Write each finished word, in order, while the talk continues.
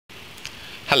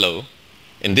Hello,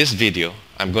 in this video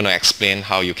I'm going to explain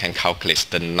how you can calculate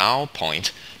the null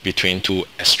point between two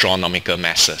astronomical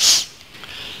masses.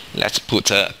 Let's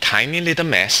put a tiny little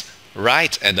mass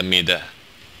right at the middle.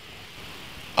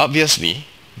 Obviously,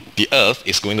 the Earth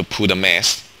is going to pull the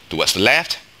mass towards the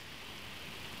left,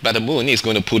 but the Moon is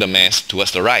going to pull the mass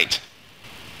towards the right.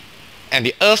 And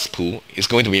the Earth's pull is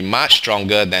going to be much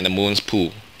stronger than the Moon's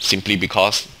pull, simply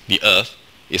because the Earth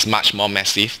is much more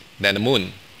massive than the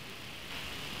Moon.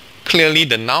 Clearly,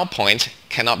 the null point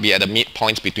cannot be at the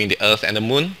midpoint between the Earth and the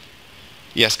Moon.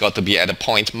 It has got to be at a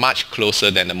point much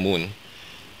closer than the Moon.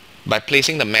 By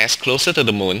placing the mass closer to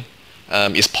the Moon,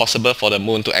 it's possible for the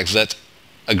Moon to exert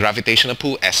a gravitational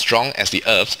pull as strong as the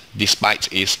Earth despite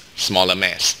its smaller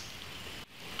mass.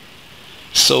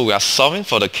 So we are solving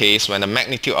for the case when the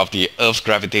magnitude of the Earth's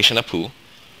gravitational pull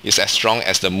is as strong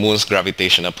as the Moon's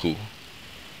gravitational pull.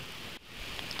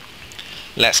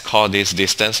 Let's call this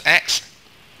distance x,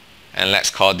 and let's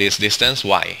call this distance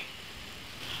y.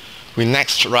 We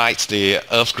next write the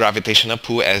Earth's gravitational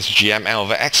pull as gmm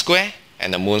over x squared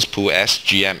and the Moon's pull as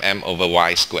gmm over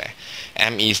y squared.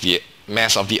 M is the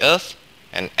mass of the Earth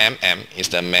and mm is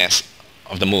the mass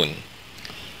of the Moon.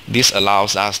 This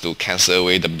allows us to cancel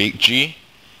away the big G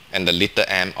and the little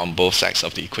m on both sides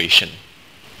of the equation.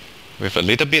 With a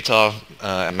little bit of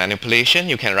manipulation,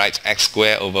 you can write x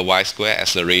squared over y squared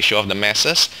as the ratio of the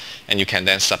masses, and you can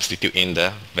then substitute in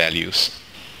the values.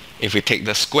 If we take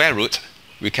the square root,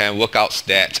 we can work out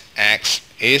that x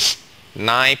is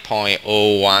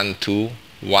 9.012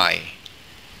 y,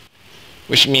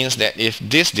 which means that if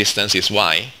this distance is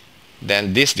y,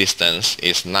 then this distance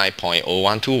is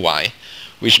 9.012 y,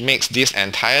 which makes this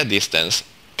entire distance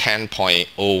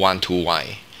 10.012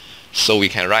 y. So we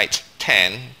can write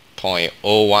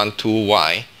 10.012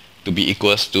 y to be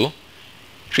equals to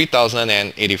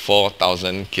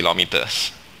 3,084,000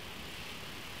 kilometers,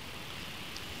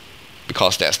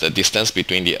 because that's the distance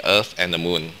between the Earth and the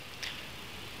Moon,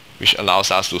 which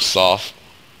allows us to solve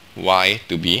y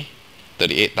to be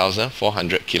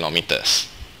 38,400 kilometers.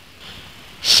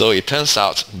 So it turns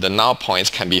out the null points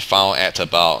can be found at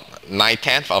about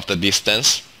 9/10 of the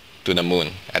distance to the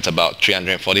Moon, at about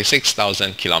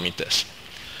 346,000 kilometers.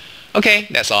 Okay,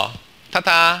 that's all.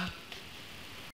 Ta-ta!